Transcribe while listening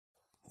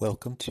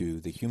Welcome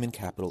to the Human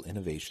Capital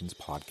Innovations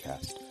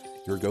Podcast,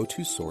 your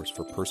go-to source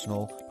for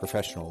personal,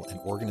 professional, and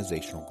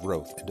organizational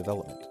growth and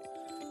development.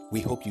 We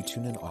hope you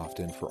tune in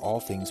often for all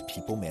things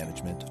people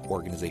management,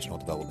 organizational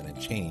development and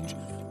change,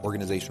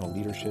 organizational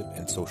leadership,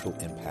 and social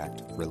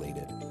impact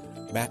related.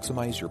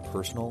 Maximize your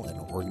personal and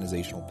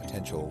organizational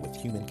potential with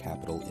Human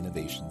Capital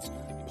Innovations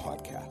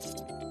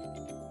Podcast.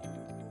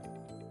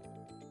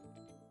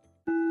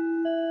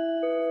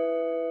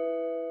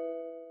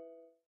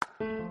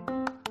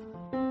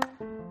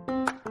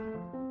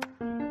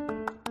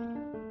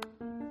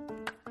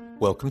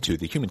 Welcome to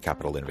the Human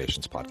Capital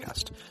Innovations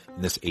Podcast.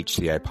 In this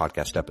HCI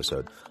podcast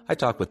episode, I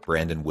talk with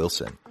Brandon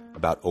Wilson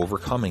about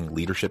overcoming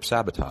leadership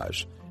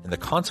sabotage and the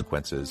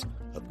consequences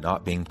of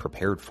not being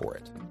prepared for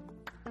it.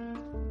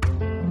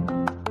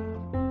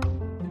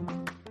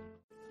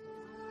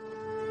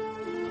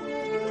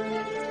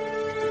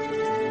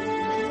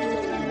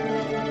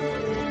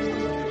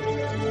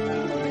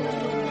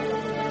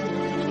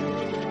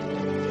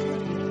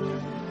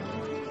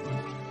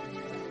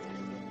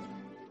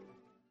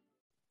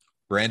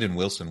 Brandon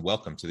Wilson,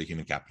 welcome to the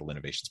Human Capital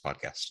Innovations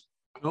Podcast.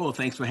 Oh,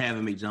 thanks for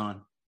having me,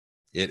 John.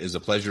 It is a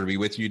pleasure to be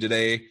with you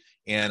today,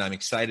 and I'm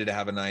excited to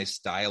have a nice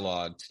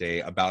dialogue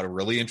today about a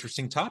really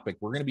interesting topic.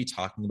 We're going to be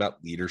talking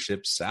about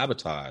leadership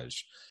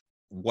sabotage,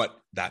 what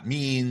that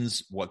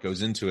means, what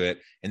goes into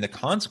it, and the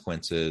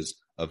consequences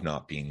of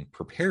not being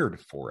prepared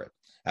for it.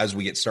 As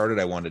we get started,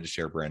 I wanted to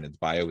share Brandon's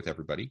bio with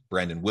everybody.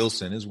 Brandon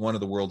Wilson is one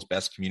of the world's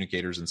best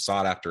communicators and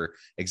sought-after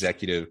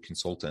executive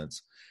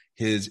consultants.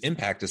 His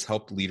impact has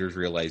helped leaders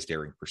realize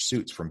daring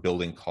pursuits, from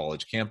building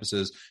college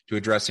campuses to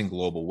addressing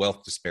global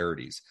wealth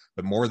disparities.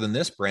 But more than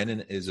this,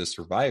 Brandon is a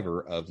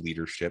survivor of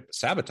leadership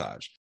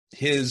sabotage.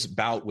 His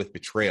bout with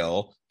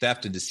betrayal,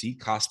 theft, and deceit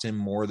cost him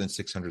more than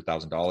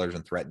 $600,000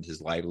 and threatened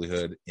his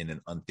livelihood in an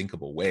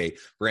unthinkable way.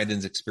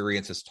 Brandon's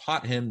experience has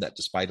taught him that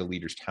despite a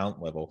leader's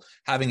talent level,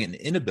 having an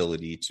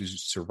inability to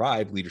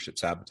survive leadership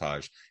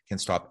sabotage can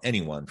stop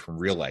anyone from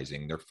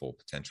realizing their full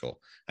potential.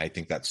 I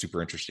think that's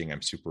super interesting.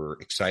 I'm super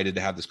excited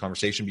to have this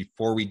conversation.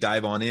 Before we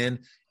dive on in,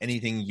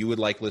 anything you would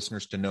like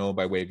listeners to know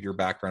by way of your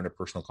background or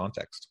personal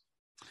context?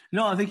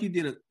 No, I think you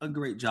did a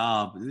great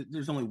job.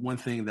 There's only one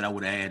thing that I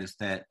would add is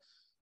that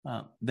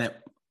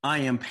I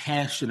am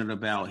passionate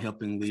about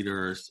helping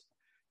leaders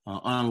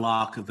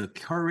unlock the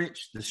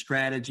courage, the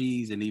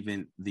strategies, and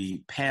even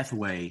the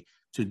pathway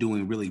to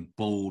doing really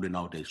bold and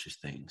audacious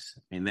things.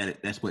 And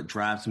that's what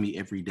drives me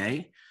every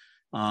day,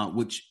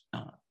 which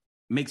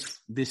makes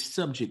this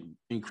subject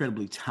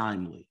incredibly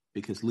timely,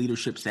 because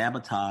leadership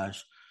sabotage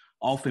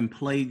often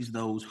plagues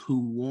those who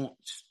want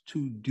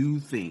to do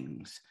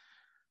things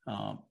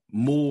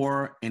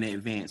more and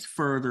advance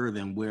further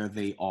than where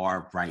they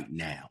are right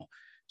now.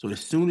 So as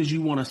soon as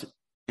you want to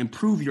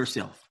improve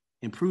yourself,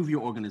 improve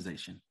your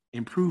organization,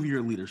 improve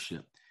your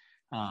leadership,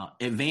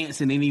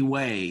 advance in any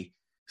way,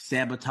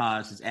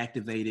 sabotage is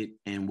activated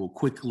and will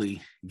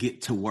quickly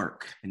get to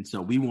work. And so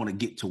we want to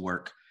get to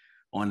work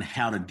on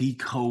how to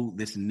decode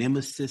this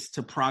nemesis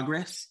to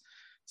progress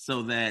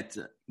so that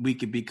we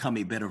can become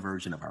a better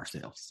version of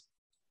ourselves.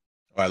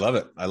 Oh, I love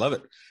it. I love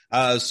it.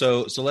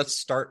 So let's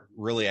start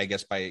really, I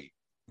guess, by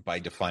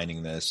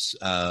defining this.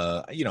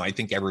 I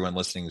think everyone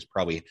listening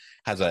probably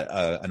has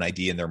an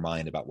idea in their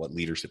mind about what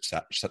leadership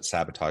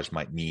sabotage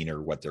might mean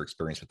or what their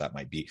experience with that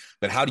might be.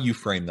 But how do you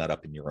frame that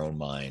up in your own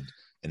mind?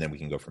 And then we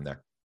can go from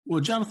there.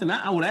 Well, Jonathan,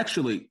 I would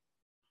actually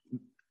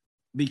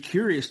be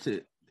curious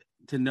to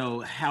know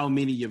how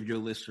many of your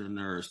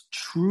listeners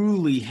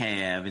truly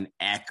have an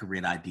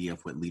accurate idea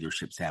of what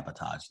leadership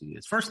sabotage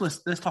is. First,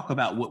 let's talk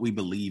about what we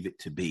believe it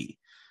to be.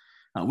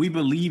 We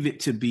believe it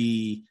to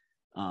be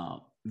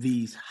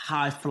these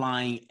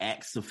high-flying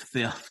acts of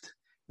theft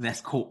that's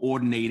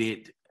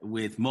coordinated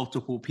with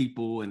multiple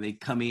people, and they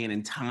come in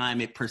and time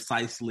it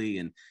precisely.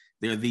 And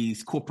there are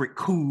these corporate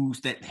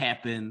coups that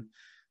happen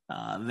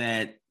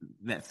that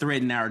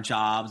threaten our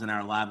jobs and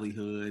our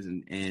livelihoods,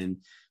 and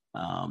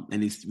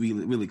these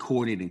really, really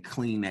coordinated and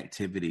clean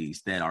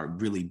activities that are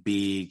really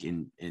big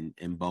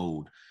and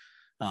bold.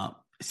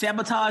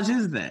 Sabotage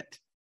is that.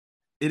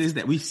 It is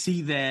that. We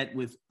see that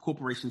with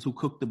corporations who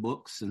cook the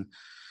books and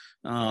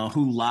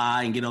who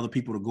lie and get other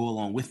people to go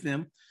along with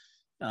them.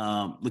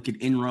 Look at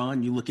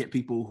Enron. You look at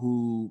people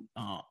who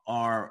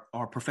are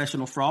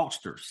professional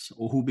fraudsters,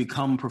 or who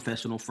become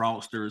professional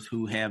fraudsters,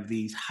 who have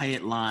these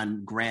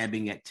headline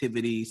grabbing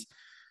activities,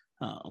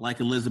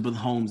 like Elizabeth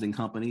Holmes and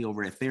company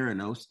over at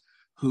Theranos,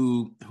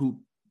 who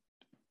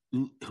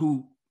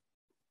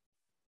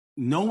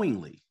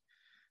knowingly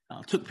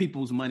took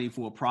people's money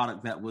for a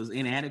product that was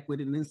inadequate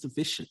and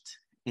insufficient,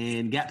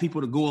 and got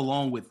people to go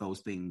along with those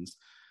things.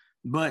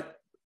 But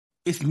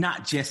it's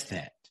not just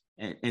that.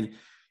 And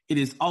it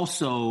is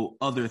also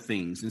other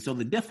things. And so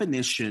the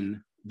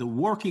definition, the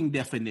working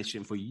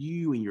definition for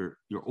you and your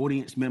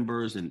audience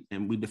members,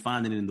 and we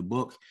define it in the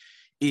book,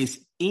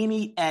 is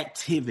any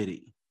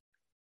activity.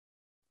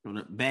 I'm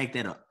going to back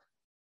that up.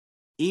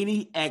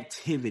 Any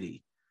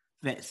activity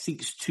that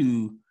seeks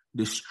to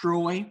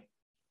destroy,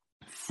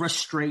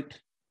 frustrate,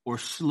 or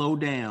slow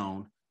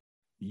down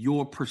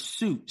your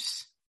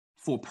pursuits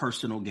for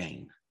personal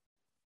gain.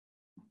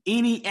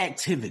 Any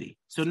activity.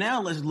 So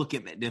now let's look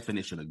at that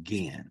definition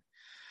again.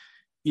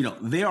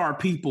 There are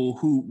people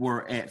who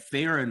were at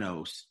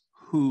Theranos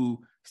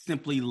who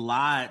simply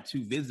lied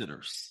to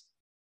visitors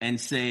and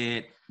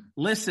said,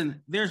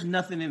 listen, there's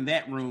nothing in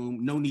that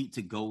room. No need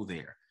to go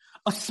there.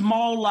 A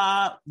small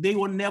lie, they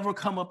will never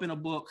come up in a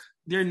book.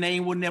 Their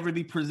name will never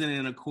be presented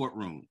in a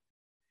courtroom.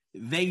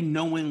 They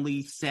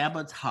knowingly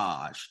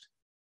sabotaged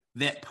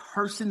that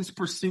person's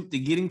pursuit to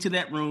getting to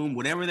that room,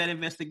 whatever that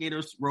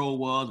investigator's role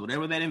was,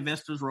 whatever that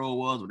investor's role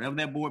was, whatever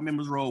that board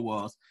member's role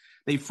was.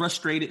 They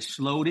frustrated,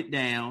 slowed it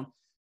down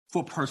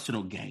for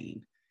personal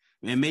gain.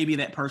 And maybe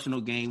that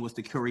personal gain was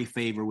to curry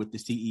favor with the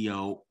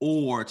CEO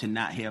or to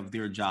not have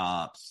their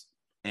jobs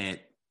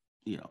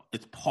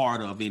it's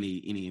part of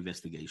any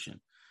investigation.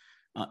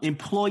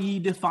 Employee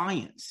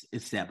defiance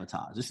is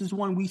sabotage. This is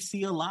one we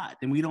see a lot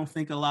and we don't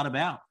think a lot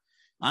about.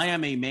 I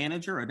am a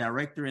manager, a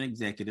director, and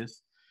executive.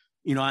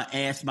 I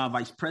asked my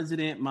vice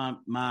president,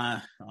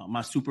 my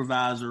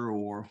supervisor,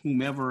 or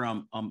whomever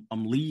I'm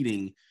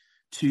leading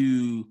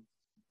to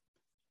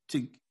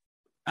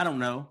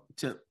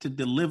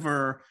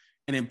deliver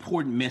an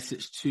important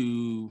message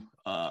to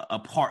a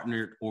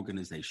partnered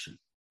organization.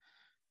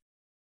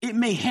 It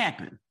may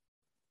happen,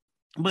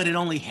 but it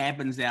only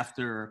happens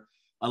after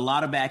a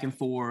lot of back and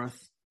forth,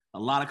 a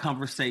lot of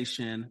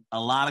conversation, a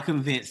lot of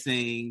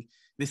convincing.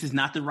 This is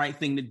not the right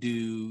thing to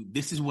do.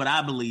 This is what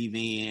I believe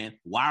in.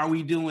 Why are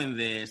we doing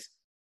this?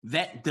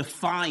 That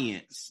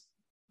defiance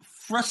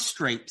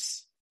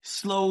frustrates,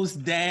 slows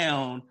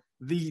down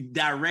the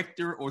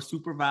director or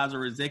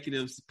supervisor or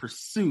executive's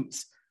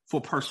pursuits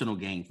for personal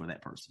gain for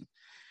that person.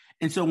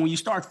 And so when you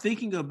start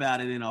thinking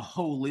about it in a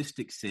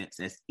holistic sense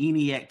as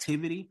any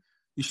activity,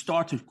 you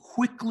start to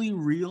quickly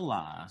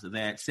realize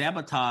that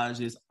sabotage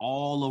is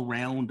all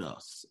around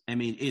us. I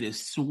mean, it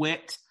is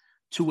sweat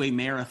to a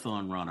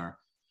marathon runner.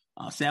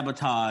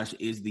 Sabotage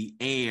is the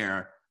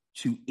air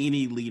to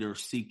any leader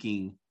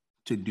seeking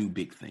to do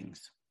big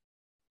things.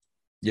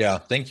 Yeah,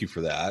 thank you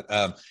for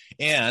that.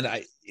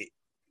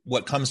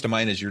 What comes to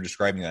mind as you're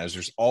describing that is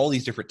there's all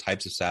these different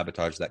types of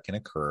sabotage that can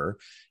occur.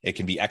 It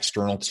can be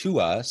external to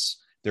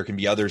us. There can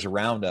be others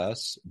around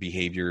us,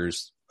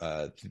 behaviors,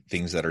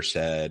 things that are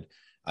said,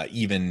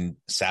 even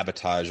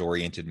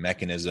sabotage-oriented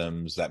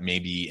mechanisms that may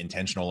be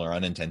intentional or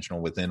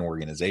unintentional within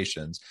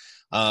organizations.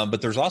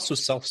 But there's also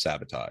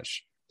self-sabotage.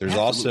 There's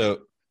Absolutely.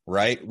 Also,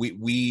 right,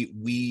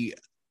 we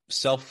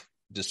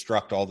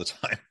self-destruct all the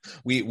time.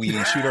 We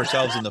shoot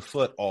ourselves in the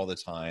foot all the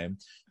time,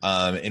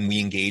 and we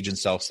engage in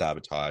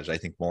self-sabotage, I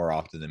think, more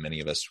often than many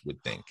of us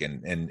would think.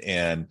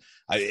 And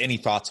any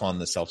thoughts on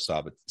the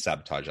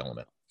self-sabotage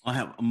element? I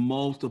have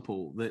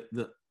multiple.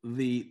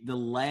 The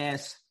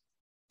last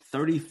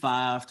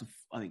 35 to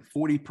I think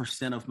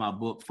 40% of my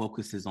book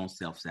focuses on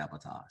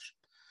self-sabotage.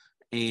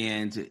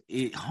 And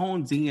it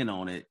hones in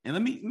on it. And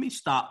let me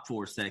stop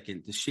for a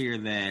second to share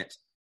that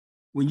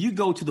when you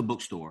go to the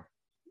bookstore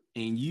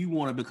and you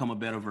want to become a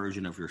better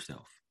version of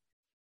yourself,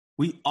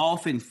 we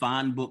often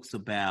find books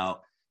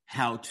about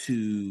how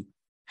to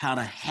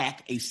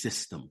hack a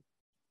system,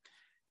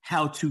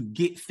 how to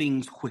get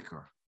things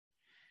quicker.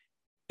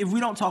 If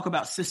we don't talk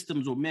about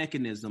systems or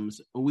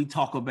mechanisms, we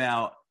talk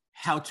about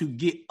how to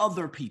get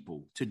other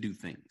people to do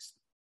things,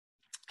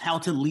 how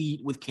to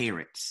lead with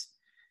carrots.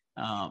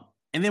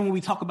 And then when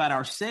we talk about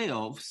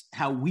ourselves,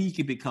 how we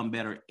can become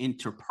better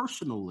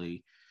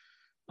interpersonally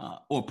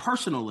or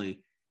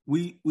personally,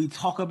 we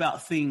talk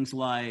about things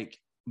like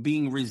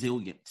being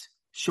resilient,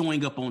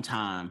 showing up on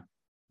time,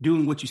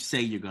 doing what you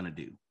say you're going to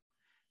do.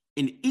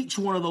 In each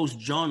one of those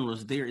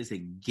genres, there is a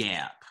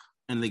gap.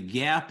 And the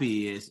gap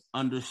is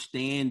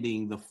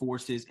understanding the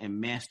forces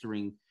and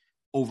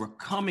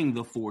overcoming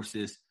the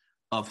forces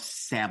of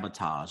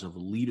sabotage, of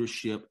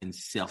leadership and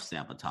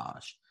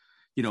self-sabotage.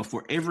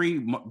 For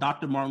every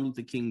Dr. Martin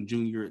Luther King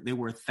Jr., there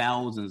were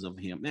thousands of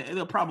him. There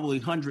are probably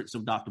hundreds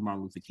of Dr.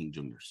 Martin Luther King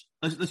Jr.'s.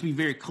 Let's be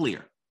very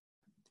clear.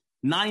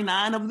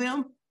 99 of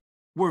them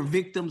were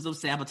victims of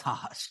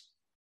sabotage,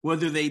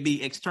 whether they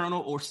be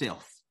external or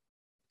self.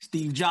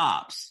 Steve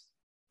Jobs.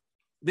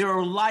 There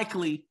are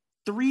likely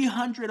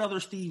 300 other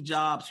Steve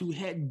Jobs who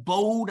had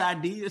bold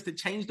ideas to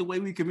change the way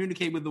we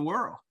communicate with the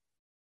world.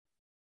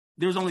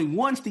 There's only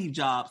one Steve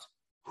Jobs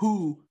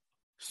who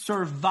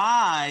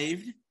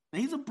survived.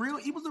 And he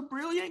was a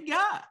brilliant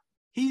guy.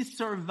 He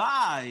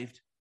survived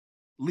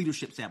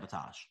leadership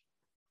sabotage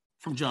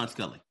from John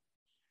Sculley.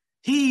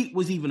 He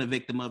was even a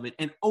victim of it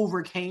and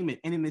overcame it.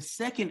 And in the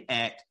second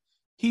act,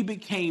 he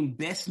became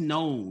best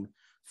known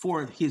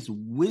for his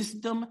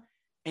wisdom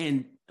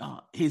and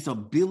his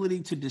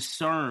ability to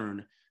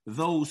discern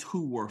those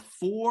who were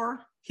for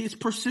his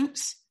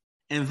pursuits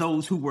and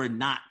those who were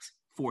not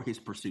for his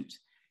pursuits.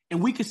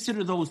 And we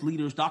consider those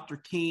leaders, Dr.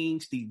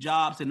 King, Steve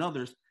Jobs, and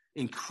others,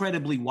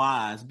 incredibly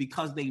wise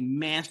because they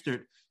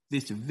mastered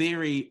this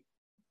very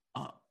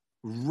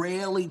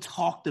rarely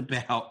talked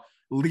about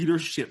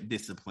leadership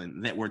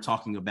discipline that we're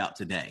talking about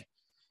today.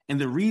 And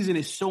the reason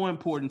it's so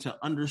important to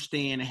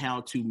understand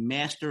how to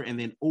master and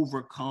then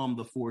overcome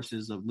the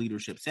forces of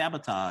leadership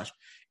sabotage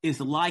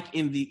is, like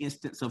in the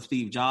instance of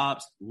Steve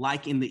Jobs,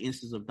 like in the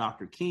instance of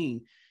Dr.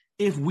 King,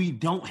 if we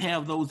don't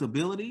have those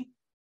abilities,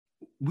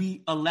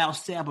 we allow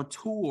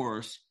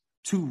saboteurs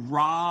to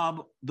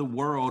rob the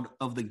world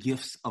of the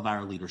gifts of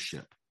our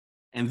leadership.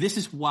 And this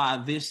is why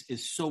this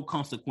is so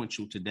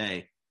consequential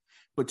today.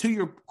 But to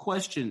your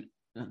question,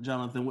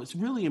 Jonathan, what's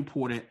really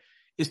important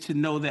is to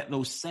know that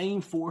those same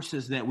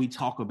forces that we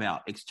talk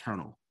about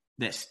external,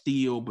 that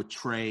steal,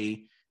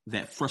 betray,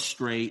 that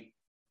frustrate,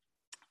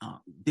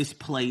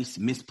 displace,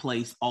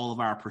 misplace all of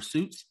our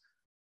pursuits,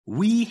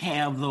 we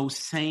have those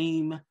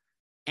same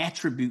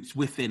attributes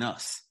within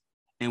us.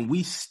 And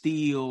we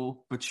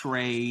steal,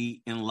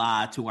 betray, and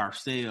lie to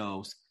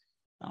ourselves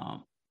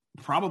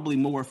probably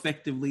more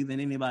effectively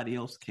than anybody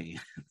else can.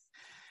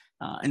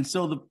 And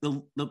so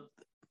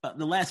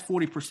the last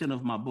 40%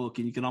 of my book,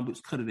 and you can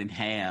almost cut it in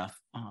half,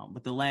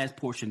 but the last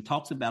portion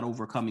talks about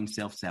overcoming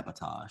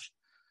self-sabotage.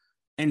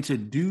 And to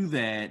do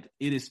that,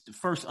 it is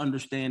first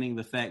understanding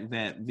the fact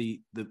that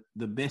the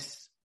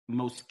best,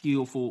 most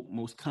skillful,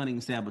 most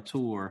cunning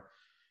saboteur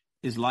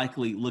is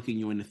likely looking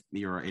you in the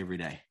mirror every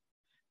day.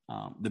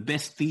 The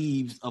best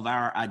thieves of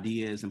our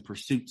ideas and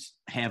pursuits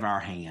have our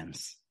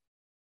hands.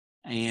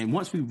 And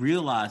once we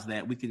realize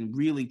that, we can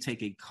really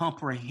take a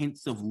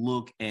comprehensive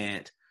look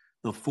at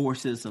the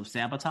forces of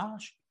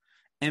sabotage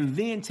and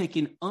then take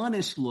an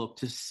honest look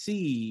to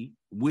see,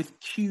 with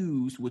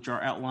cues which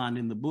are outlined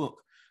in the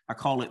book, I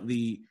call it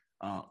the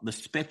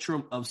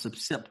spectrum of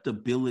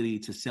susceptibility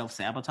to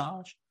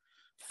self-sabotage,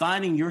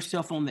 finding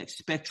yourself on that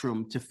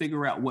spectrum to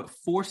figure out what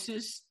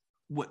forces,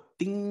 what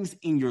things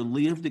in your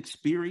lived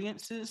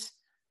experiences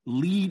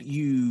lead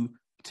you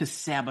to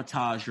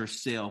sabotage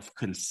yourself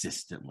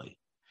consistently.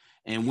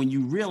 And when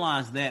you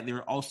realize that, there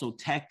are also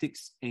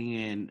tactics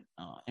and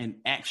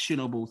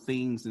actionable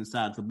things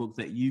inside the book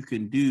that you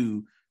can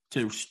do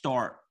to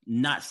start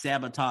not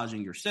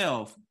sabotaging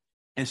yourself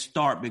and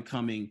start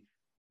becoming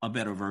a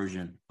better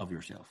version of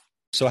yourself.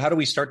 So how do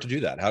we start to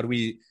do that? How do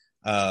we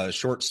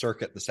short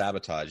circuit the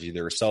sabotage,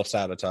 either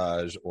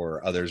self-sabotage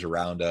or others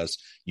around us?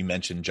 You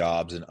mentioned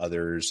Jobs and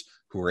others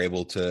who were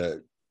able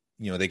to,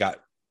 they got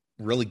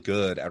really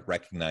good at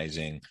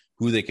recognizing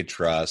who they could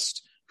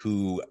trust,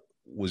 who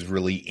was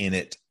really in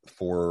it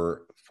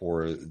for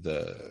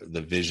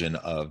the vision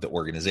of the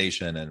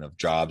organization and of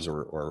Jobs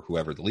or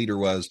whoever the leader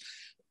was,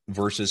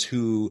 versus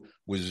who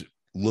was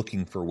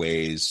looking for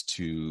ways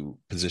to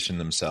position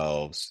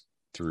themselves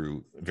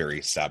through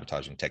various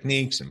sabotaging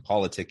techniques and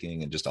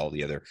politicking and just all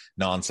the other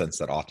nonsense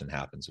that often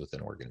happens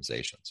within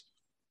organizations.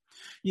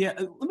 Yeah,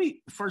 let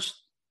me first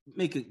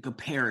make a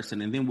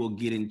comparison, and then we'll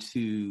get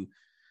into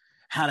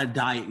how to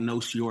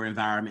diagnose your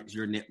environments,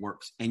 your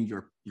networks, and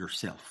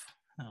yourself.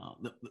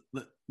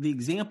 The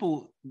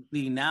example,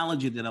 the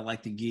analogy that I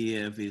like to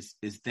give is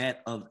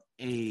that of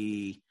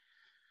there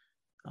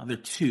are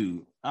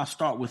two. I'll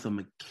start with a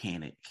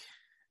mechanic.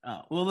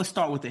 Let's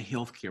start with a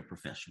healthcare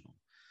professional.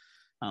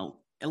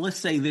 And let's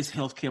say this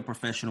healthcare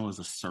professional is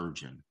a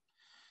surgeon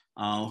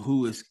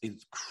who is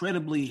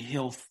incredibly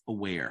health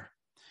aware.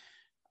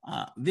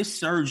 This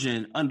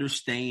surgeon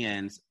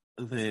understands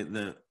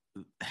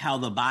how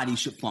the body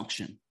should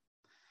function.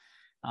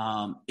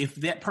 If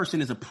that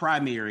person is a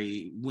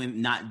primary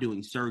when not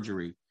doing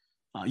surgery,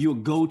 you'll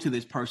go to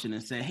this person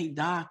and say, "Hey,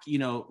 doc,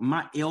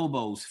 my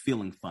elbow's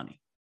feeling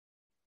funny."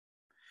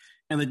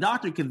 And the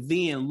doctor could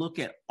then look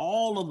at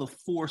all of the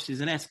forces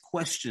and ask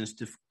questions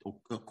to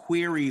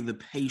query the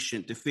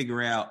patient to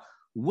figure out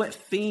what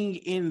thing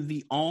in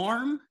the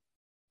arm,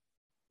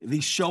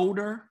 the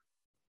shoulder,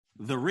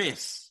 the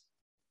wrist,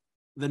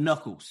 the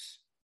knuckles,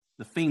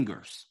 the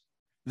fingers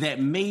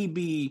that may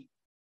be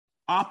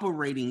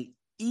operating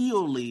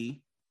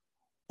illy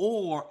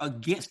or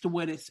against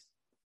what it's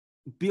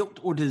built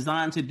or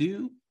designed to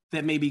do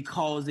that may be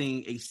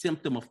causing a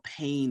symptom of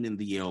pain in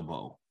the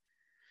elbow.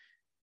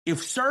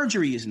 If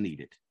surgery is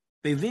needed,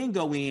 they then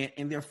go in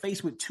and they're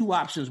faced with two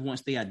options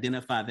once they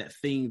identify that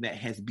thing that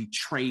has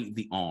betrayed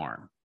the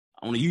arm.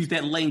 I want to use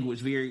that language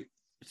very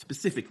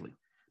specifically,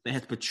 that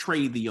has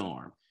betrayed the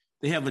arm.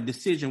 They have a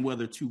decision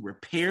whether to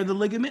repair the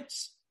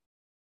ligaments,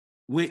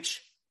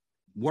 which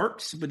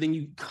works, but then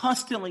you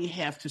constantly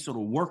have to sort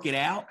of work it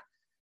out,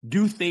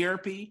 do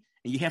therapy,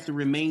 and you have to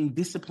remain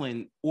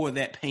disciplined or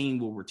that pain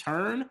will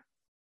return,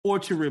 or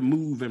to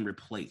remove and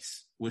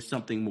replace with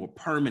something more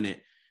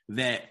permanent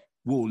that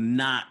will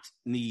not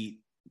need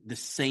the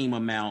same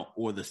amount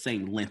or the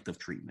same length of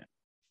treatment.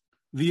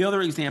 The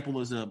other example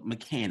is a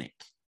mechanic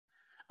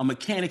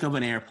of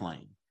an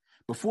airplane.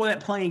 Before that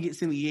plane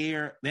gets in the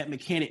air, that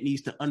mechanic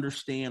needs to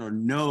understand or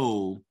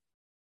know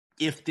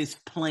if this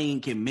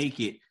plane can make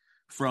it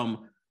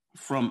from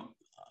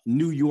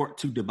New York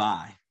to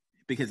Dubai,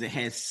 because it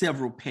has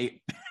several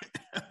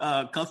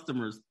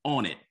customers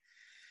on it.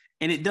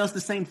 And it does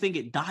the same thing.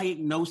 It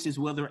diagnoses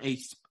whether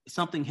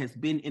something has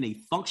been in a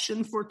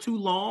function for too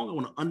long. I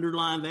want to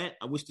underline that.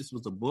 I wish this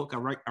was a book.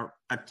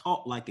 I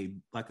talk like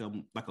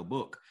a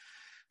book.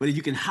 But if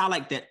you can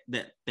highlight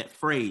that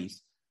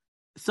phrase,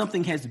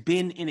 something has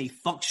been in a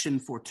function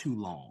for too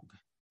long.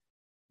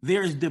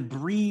 There's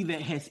debris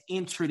that has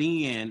entered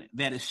in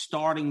that is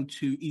starting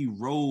to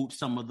erode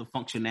some of the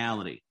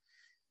functionality.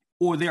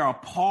 Or there are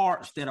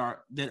parts that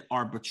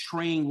are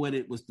betraying what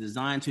it was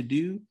designed to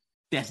do,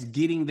 that's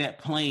getting that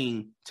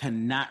plane to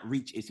not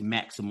reach its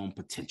maximum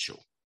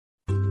potential.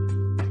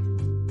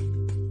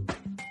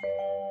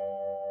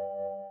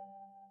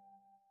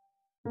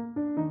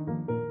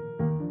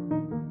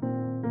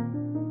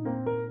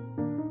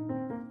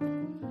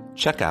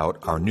 Check out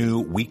our new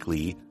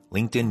weekly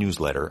LinkedIn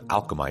newsletter,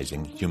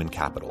 Alchemizing Human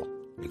Capital,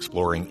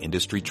 exploring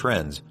industry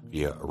trends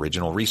via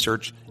original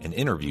research and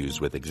interviews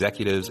with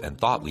executives and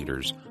thought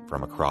leaders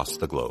from across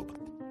the globe.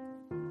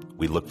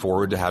 We look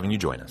forward to having you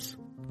join us.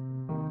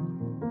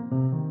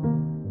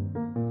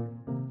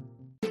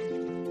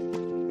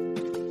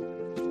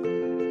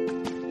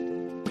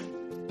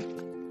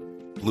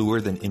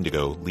 Bluer Than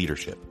Indigo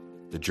Leadership,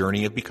 the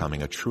journey of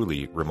becoming a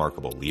truly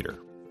remarkable leader.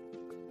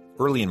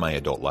 Early in my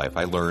adult life,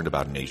 I learned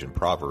about an Asian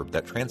proverb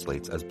that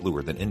translates as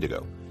bluer than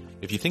indigo.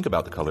 If you think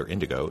about the color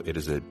indigo, it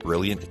is a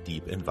brilliant,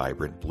 deep, and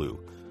vibrant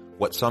blue,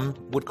 what some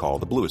would call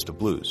the bluest of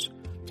blues.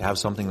 To have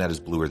something that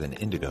is bluer than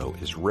indigo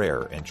is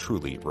rare and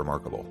truly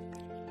remarkable.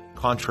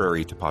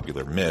 Contrary to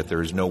popular myth,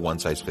 there is no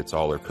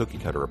one-size-fits-all or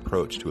cookie-cutter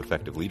approach to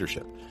effective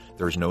leadership.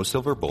 There is no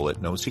silver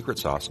bullet, no secret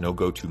sauce, no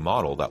go-to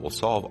model that will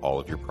solve all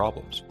of your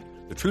problems.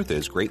 The truth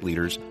is, great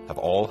leaders have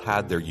all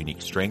had their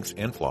unique strengths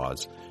and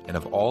flaws, and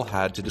have all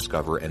had to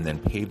discover and then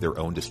pave their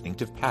own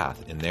distinctive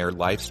path in their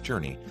life's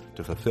journey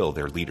to fulfill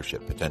their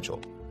leadership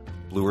potential.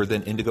 Bluer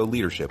Than Indigo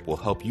Leadership will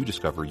help you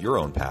discover your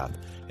own path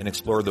and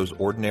explore those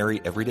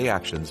ordinary, everyday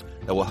actions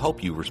that will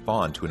help you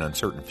respond to an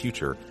uncertain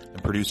future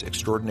and produce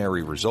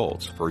extraordinary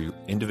results for your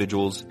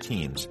individuals,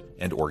 teams,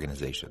 and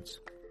organizations.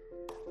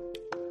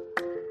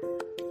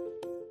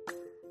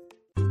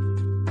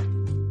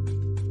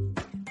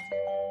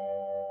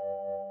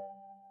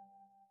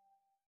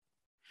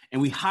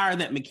 And we hire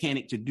that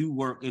mechanic to do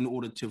work in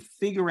order to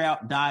figure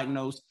out,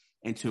 diagnose,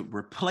 and to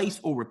replace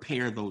or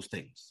repair those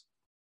things.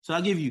 So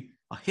I'll give you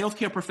a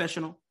healthcare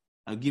professional.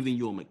 I'm giving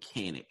you a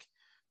mechanic.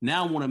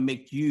 Now I want to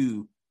make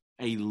you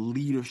a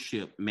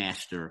leadership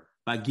master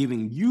by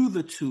giving you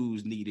the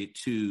tools needed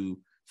to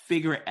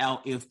figure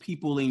out if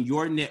people in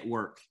your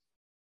network,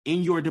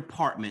 in your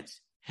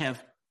departments,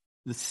 have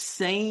the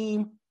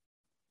same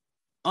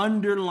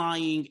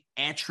underlying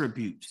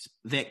attributes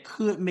that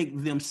could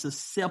make them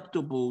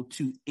susceptible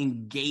to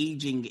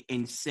engaging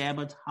in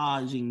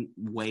sabotaging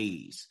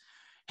ways.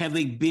 Have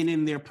they been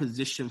in their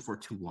position for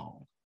too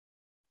long?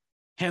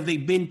 Have they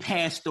been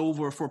passed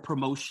over for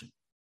promotion?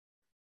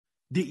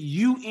 Did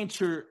you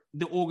enter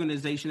the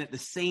organization at the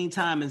same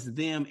time as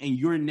them and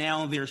you're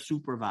now their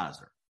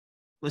supervisor?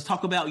 Let's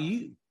talk about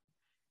you.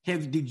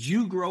 Did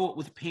you grow up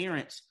with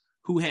parents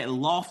who had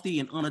lofty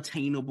and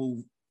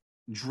unattainable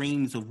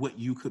dreams of what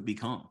you could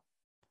become?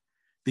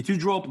 Did you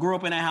grow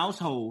up in a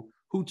household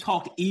who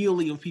talked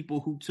illy of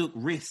people who took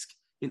risk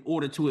in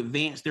order to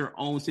advance their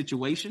own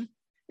situation?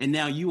 And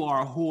now you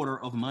are a hoarder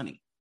of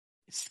money,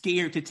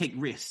 scared to take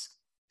risks,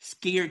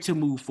 scared to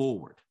move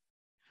forward.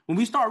 When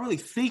we start really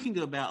thinking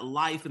about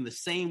life in the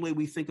same way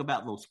we think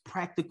about those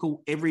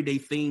practical, everyday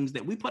things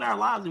that we put our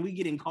lives in, we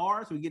get in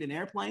cars, we get in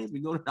airplanes, we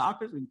go to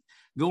doctors, we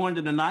go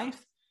under the knife.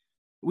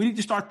 We need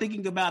to start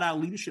thinking about our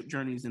leadership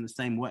journeys in the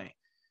same way.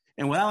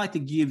 And what I like to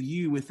give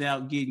you,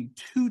 without getting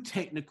too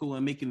technical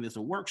and making this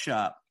a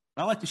workshop,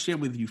 I like to share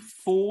with you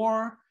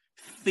 4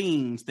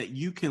 things that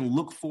you can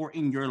look for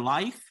in your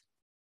life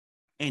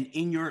and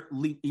in your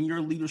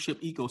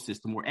leadership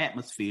ecosystem or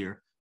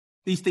atmosphere.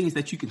 These things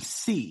that you can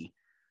see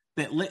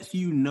that lets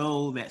you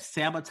know that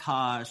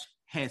sabotage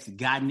has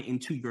gotten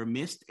into your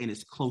midst and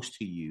is close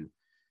to you.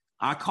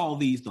 I call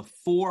these the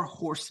 4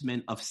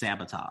 horsemen of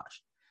sabotage.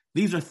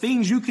 These are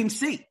things you can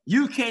see.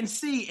 You can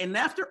see. And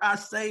after I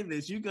say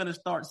this, you're going to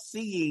start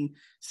seeing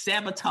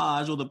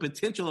sabotage or the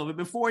potential of it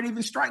before it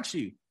even strikes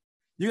you.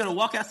 You're going to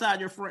walk outside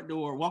your front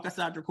door, walk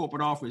outside your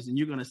corporate office, and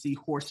you're going to see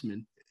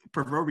horsemen,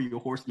 proverbial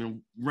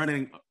horsemen,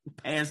 running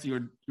past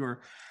your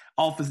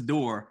office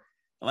door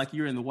like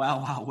you're in the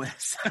Wild Wild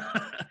West.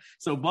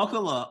 So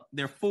buckle up.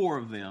 There are 4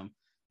 of them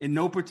in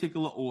no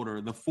particular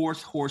order, the 4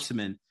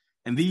 horsemen.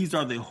 And these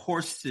are the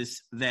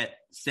horses that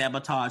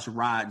sabotage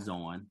rides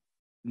on,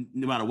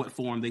 no matter what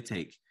form they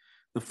take.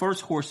 The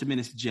first horseman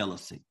is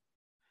jealousy.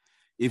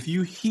 If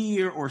you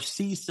hear or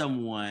see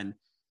someone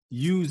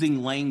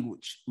using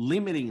language,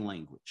 limiting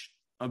language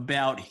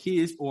about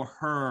his or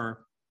her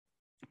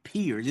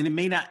peers, and it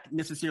may not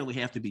necessarily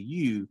have to be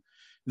you,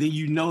 then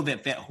you know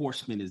that that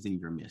horseman is in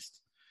your midst.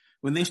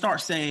 When they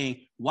start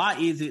saying, why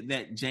is it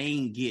that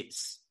Jane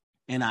gets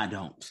and I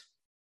don't?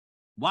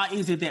 Why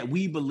is it that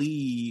we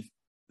believe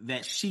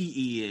that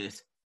she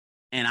is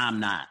and I'm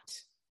not?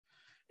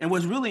 And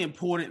what's really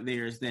important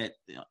there is that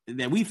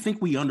we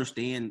think we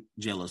understand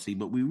jealousy,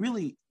 but we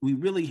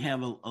really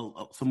have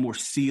some more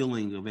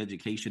ceiling of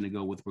education to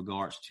go with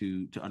regards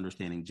to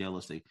understanding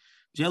jealousy.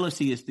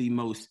 Jealousy is the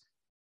most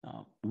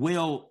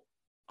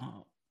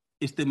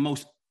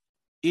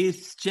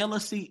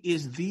Jealousy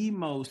is the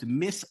most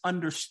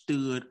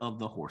misunderstood of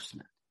the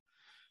horsemen.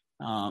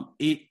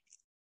 It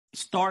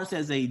starts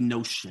as a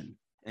notion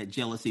at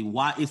jealousy.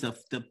 Why is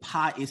the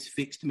pie is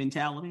fixed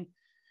mentality?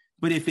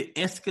 But if it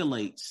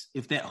escalates,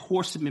 if that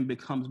horseman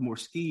becomes more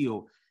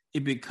skilled,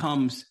 it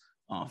becomes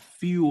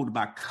fueled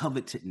by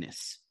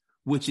covetousness,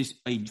 which is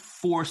a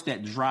force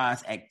that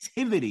drives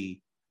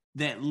activity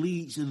that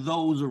leads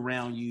those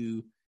around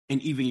you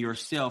and even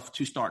yourself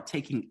to start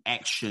taking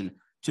action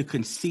to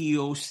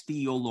conceal,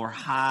 steal, or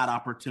hide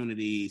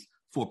opportunities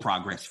for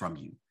progress from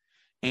you.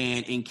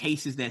 And in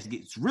cases that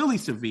gets really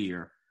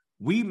severe,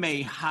 we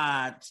may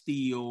hide,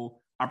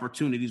 steal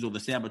opportunities, or the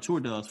saboteur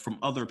does, from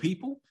other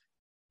people.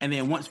 And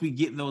then once we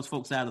get those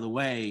folks out of the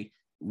way,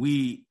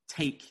 we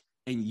take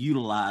and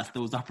utilize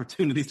those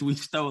opportunities we've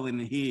stolen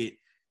and hid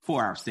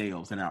for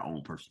ourselves and our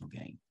own personal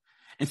gain.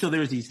 And so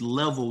there's these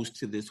levels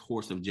to this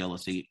horse of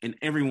jealousy, and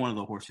every one of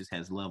the horses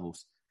has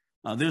levels.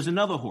 There's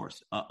another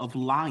horse of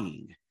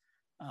lying.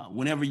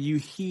 Whenever you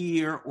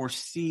hear or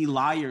see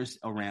liars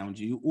around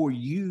you, or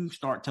you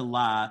start to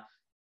lie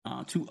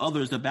to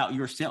others about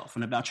yourself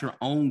and about your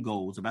own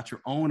goals, about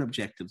your own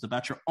objectives,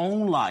 about your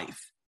own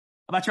life,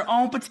 about your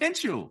own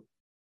potential.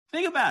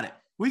 Think about it.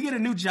 We get a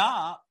new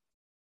job.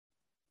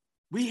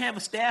 We have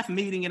a staff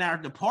meeting in our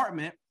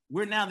department.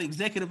 We're now the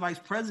executive vice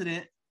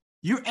president.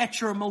 You're at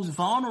your most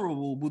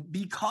vulnerable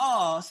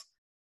because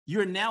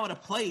you're now at a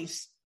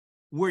place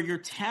where your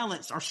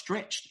talents are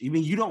stretched. I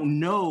mean, you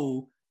don't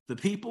know the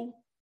people,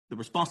 the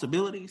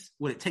responsibilities,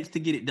 what it takes to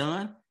get it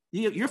done.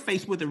 You're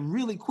faced with a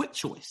really quick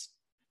choice.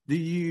 Do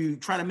you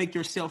try to make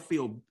yourself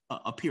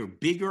appear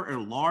bigger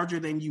or larger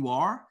than you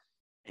are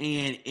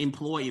and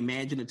employ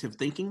imaginative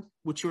thinking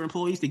with your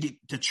employees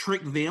to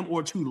trick them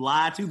or to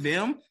lie to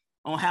them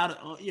on how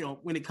to,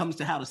 when it comes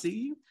to how to see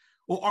you?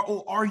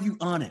 Or are you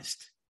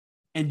honest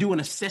and do an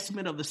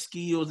assessment of the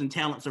skills and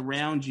talents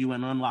around you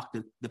and unlock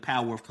the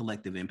power of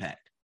collective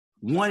impact?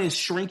 One is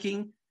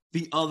shrinking,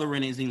 the other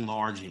one is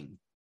enlarging.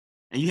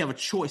 And you have a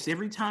choice.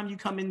 Every time you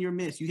come in your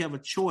midst, you have a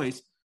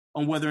choice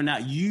on whether or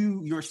not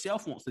you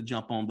yourself wants to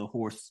jump on the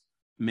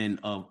horsemen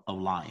of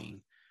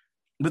lying.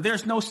 But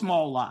there's no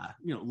small lie.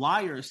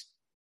 Liars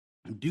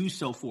do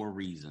so for a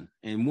reason.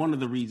 And one of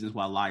the reasons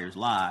why liars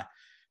lie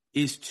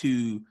is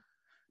to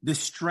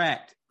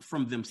distract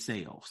from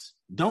themselves.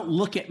 Don't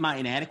look at my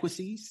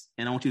inadequacies.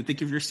 And I want you to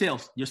think of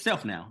yourself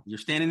now. You're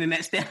standing in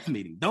that staff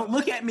meeting. Don't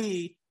look at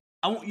me.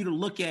 I want you to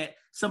look at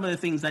some of the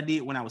things I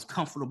did when I was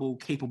comfortable,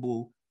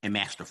 capable, and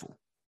masterful.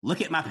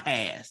 Look at my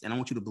past, and I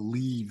want you to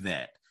believe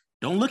that.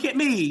 Don't look at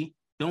me.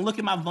 Don't look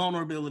at my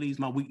vulnerabilities,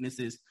 my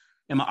weaknesses,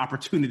 and my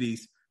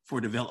opportunities for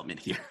development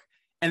here.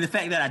 And the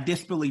fact that I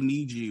desperately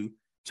need you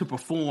to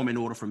perform in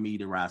order for me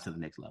to rise to the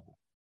next level.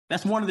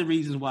 That's one of the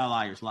reasons why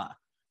liars lie.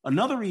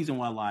 Another reason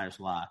why liars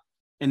lie,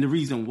 and the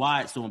reason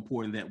why it's so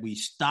important that we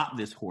stop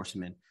this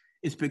horseman,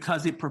 is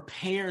because it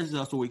prepares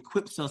us or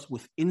equips us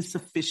with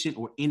insufficient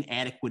or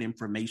inadequate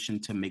information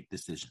to make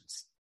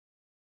decisions.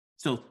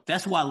 So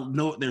that's why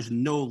there's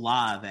no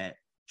lie that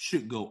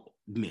should go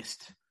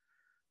missed.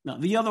 Now,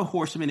 the other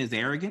horseman is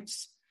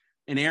arrogance,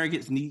 and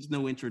arrogance needs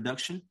no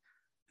introduction.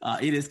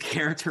 It is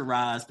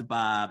characterized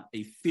by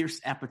a fierce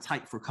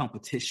appetite for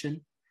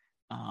competition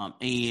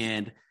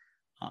and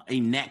a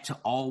knack to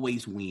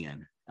always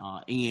win.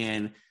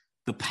 And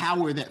the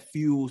power that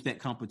fuels that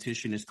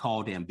competition is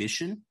called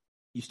ambition.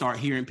 You start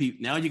hearing people,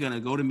 now you're going to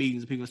go to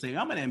meetings and people say,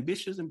 I'm an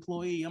ambitious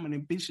employee, I'm an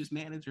ambitious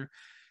manager.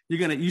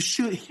 You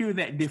should hear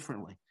that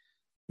differently,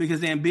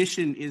 because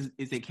ambition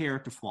is a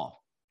character flaw.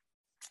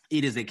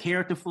 It is a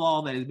character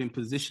flaw that has been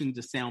positioned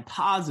to sound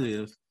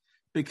positive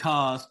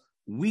because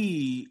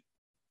we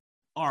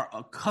are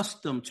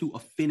accustomed to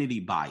affinity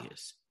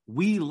bias.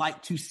 We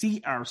like to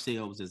see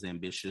ourselves as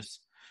ambitious.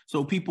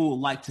 So people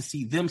like to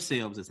see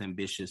themselves as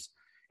ambitious.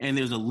 And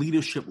there's a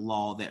leadership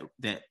law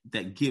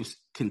that gives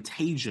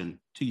contagion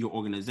to your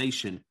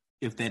organization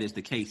if that is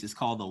the case. It's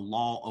called the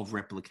law of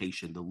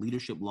replication, the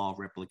leadership law of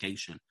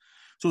replication.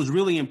 So it's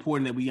really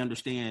important that we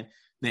understand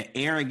that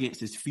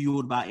arrogance is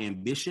fueled by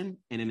ambition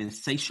and an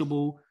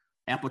insatiable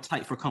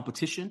appetite for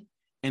competition.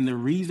 And the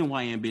reason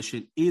why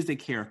ambition is a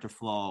character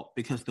flaw,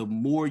 because the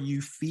more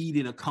you feed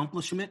it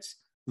accomplishments,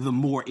 the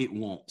more it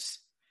wants.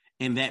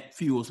 And that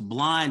fuels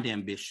blind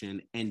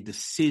ambition and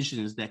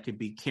decisions that could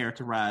be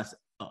characterized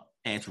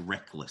as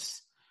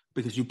reckless,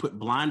 because you put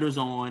blinders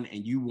on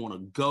and you want to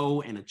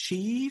go and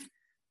achieve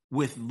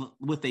with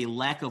a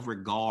lack of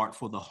regard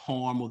for the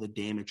harm or the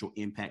damage or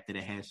impact that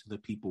it has to the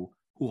people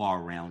who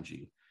are around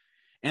you.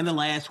 And the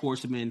last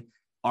horsemen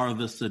are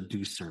the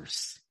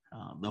seducers,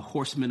 the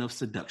horsemen of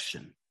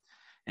seduction.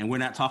 And we're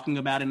not talking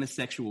about in a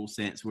sexual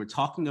sense. We're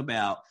talking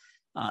about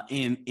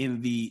in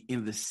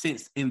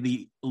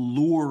the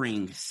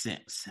alluring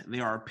sense.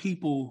 There are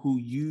people who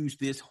use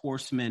this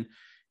horseman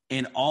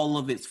and all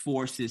of its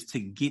forces to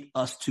get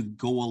us to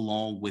go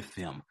along with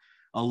them,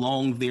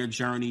 along their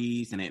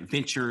journeys and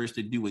adventures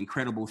to do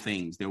incredible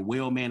things. They're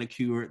well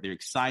manicured. They're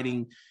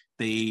exciting.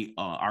 They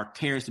are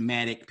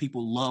charismatic.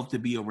 People love to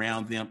be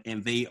around them,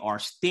 and they are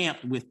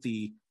stamped with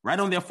right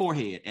on their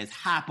forehead as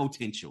high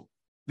potential.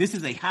 This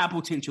is a high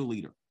potential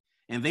leader,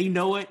 and they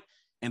know it,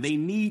 and they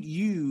need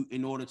you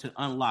in order to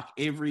unlock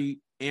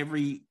every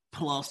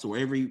plus or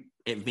every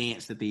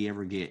advance that they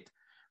ever get,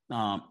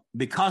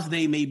 because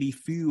they may be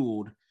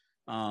fueled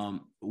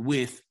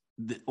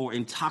or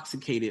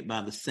intoxicated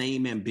by the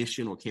same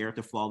ambition or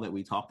character flaw that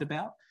we talked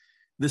about.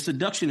 The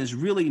seduction is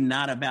really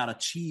not about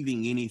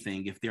achieving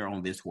anything if they're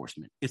on this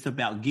horseman. It's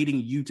about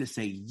getting you to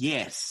say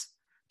yes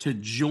to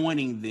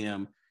joining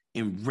them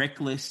in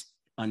reckless,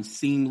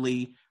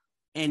 unseemly,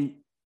 and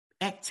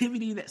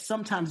activity that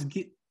sometimes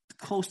get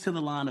close to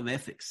the line of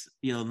ethics.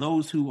 You know,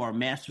 those who are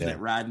masters at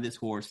riding this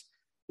horse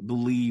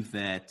believe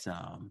that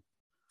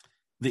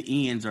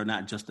the ends are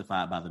not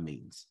justified by the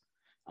means.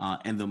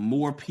 And the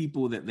more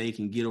people that they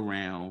can get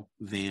around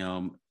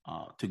them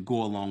to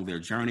go along their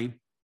journey,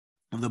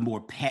 the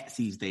more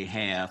patsies they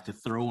have to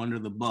throw under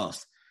the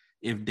bus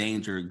if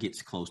danger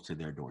gets close to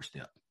their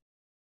doorstep.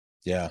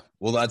 Yeah.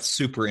 Well, that's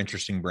super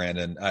interesting,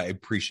 Brandon. I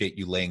appreciate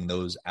you laying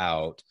those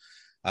out.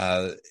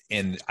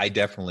 And I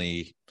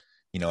definitely,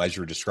 you know, as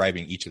you're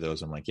describing each of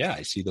those, I'm like, yeah,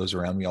 I see those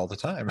around me all the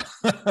time.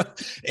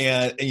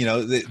 And, you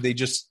know, they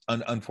just,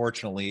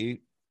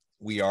 unfortunately,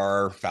 we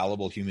are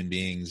fallible human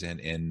beings,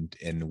 and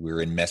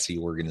we're in messy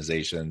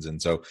organizations.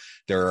 And so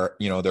there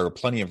are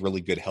plenty of really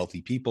good,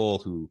 healthy people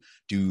who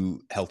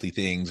do healthy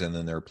things. And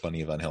then there are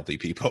plenty of unhealthy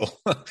people.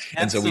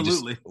 And so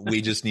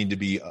we just need to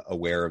be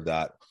aware of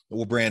that.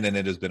 Well, Brandon,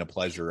 it has been a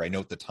pleasure. I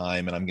note the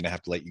time, and I'm going to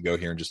have to let you go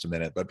here in just a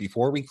minute. But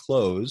before we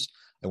close,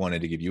 I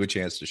wanted to give you a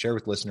chance to share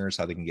with listeners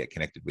how they can get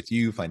connected with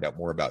you, find out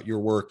more about your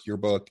work, your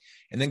book,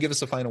 and then give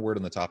us a final word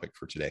on the topic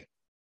for today.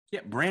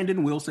 Yeah,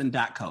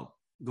 BrandonWilson.co.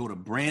 Go to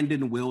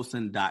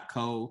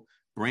BrandonWilson.co,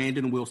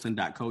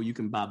 BrandonWilson.co. You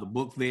can buy the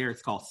book there.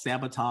 It's called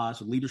Sabotage,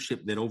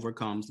 Leadership That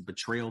Overcomes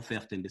Betrayal,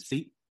 Theft, and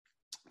Deceit.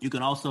 You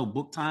can also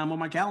book time on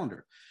my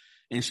calendar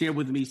and share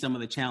with me some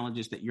of the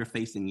challenges that you're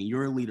facing in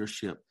your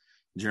leadership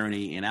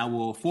journey. And I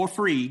will, for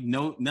free,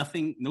 no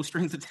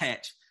strings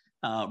attached,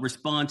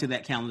 respond to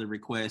that calendar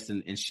request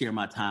and share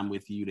my time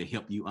with you to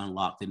help you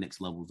unlock the next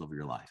levels of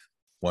your life.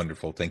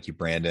 Wonderful. Thank you,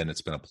 Brandon.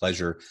 It's been a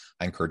pleasure.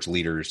 I encourage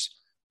leaders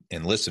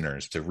and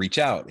listeners to reach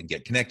out and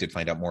get connected,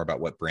 find out more about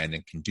what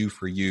Brandon can do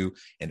for you.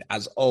 And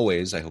as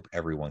always, I hope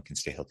everyone can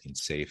stay healthy and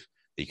safe,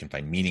 that you can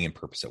find meaning and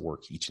purpose at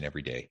work each and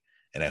every day.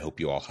 And I hope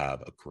you all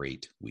have a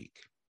great week.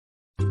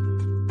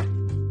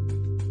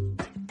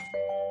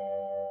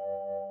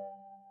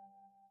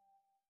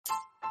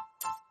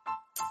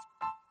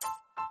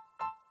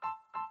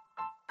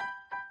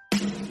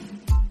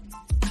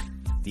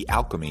 The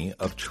alchemy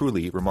of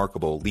truly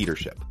remarkable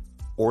leadership.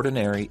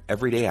 Ordinary,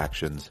 everyday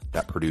actions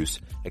that produce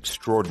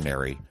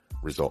extraordinary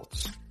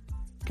results.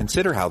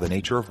 Consider how the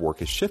nature of work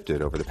has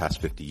shifted over the past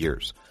 50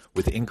 years.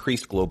 With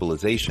increased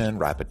globalization,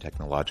 rapid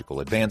technological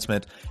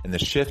advancement, and the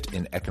shift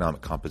in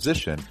economic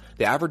composition,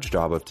 the average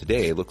job of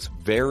today looks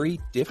very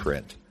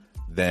different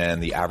than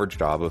the average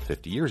job of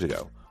 50 years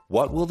ago.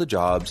 What will the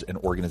jobs and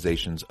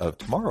organizations of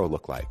tomorrow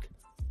look like?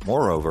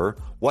 Moreover,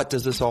 what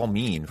does this all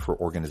mean for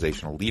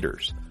organizational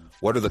leaders?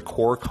 What are the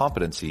core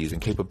competencies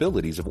and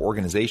capabilities of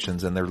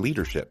organizations and their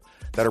leadership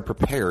that are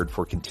prepared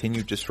for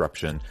continued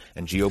disruption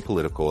and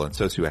geopolitical and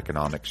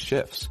socioeconomic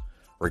shifts?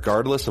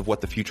 Regardless of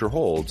what the future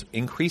holds,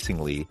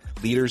 increasingly,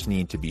 leaders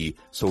need to be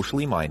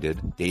socially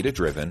minded,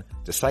 data-driven,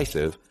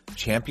 decisive,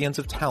 champions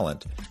of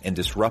talent, and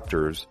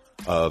disruptors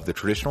of the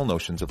traditional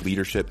notions of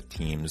leadership,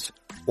 teams,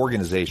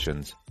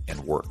 organizations, and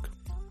work.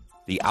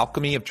 The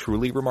alchemy of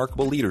truly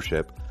remarkable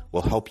leadership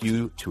will help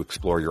you to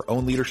explore your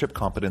own leadership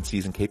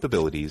competencies and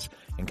capabilities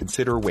and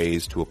consider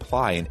ways to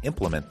apply and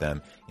implement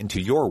them into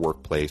your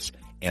workplace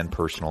and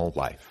personal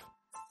life.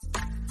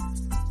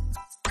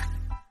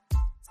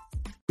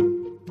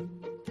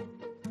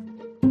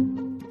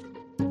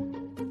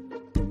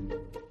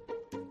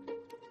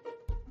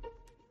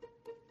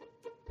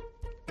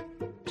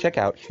 Check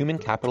out Human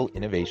Capital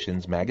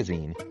Innovations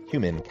magazine,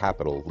 Human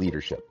Capital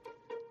Leadership.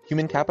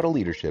 Human Capital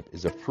Leadership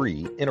is a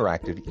free,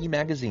 interactive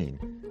e-magazine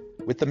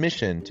with the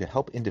mission to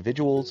help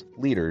individuals,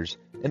 leaders,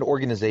 and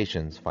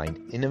organizations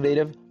find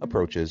innovative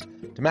approaches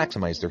to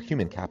maximize their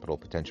human capital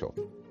potential.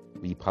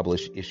 We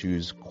publish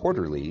issues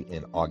quarterly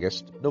in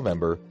August,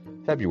 November,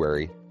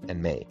 February,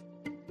 and May.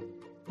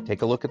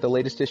 Take a look at the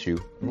latest issue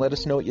and let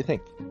us know what you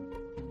think.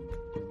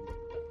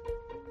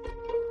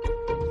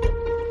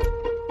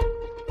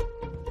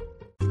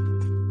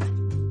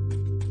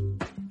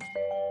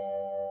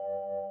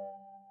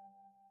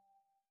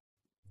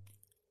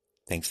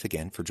 Thanks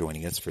again for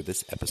joining us for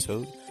this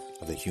episode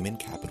of the Human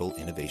Capital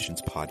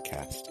Innovations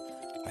Podcast.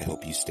 I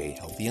hope you stay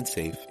healthy and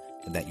safe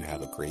and that you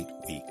have a great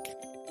week.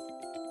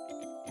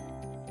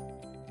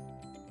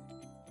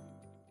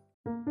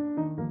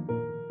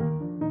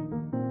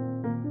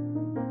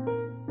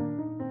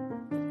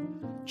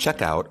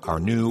 Check out our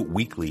new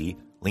weekly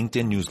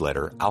LinkedIn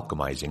newsletter,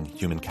 Alchemizing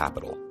Human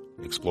Capital,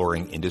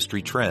 exploring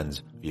industry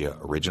trends via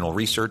original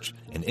research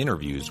and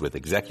interviews with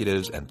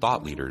executives and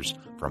thought leaders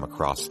from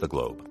across the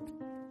globe.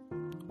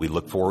 We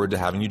look forward to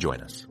having you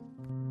join us.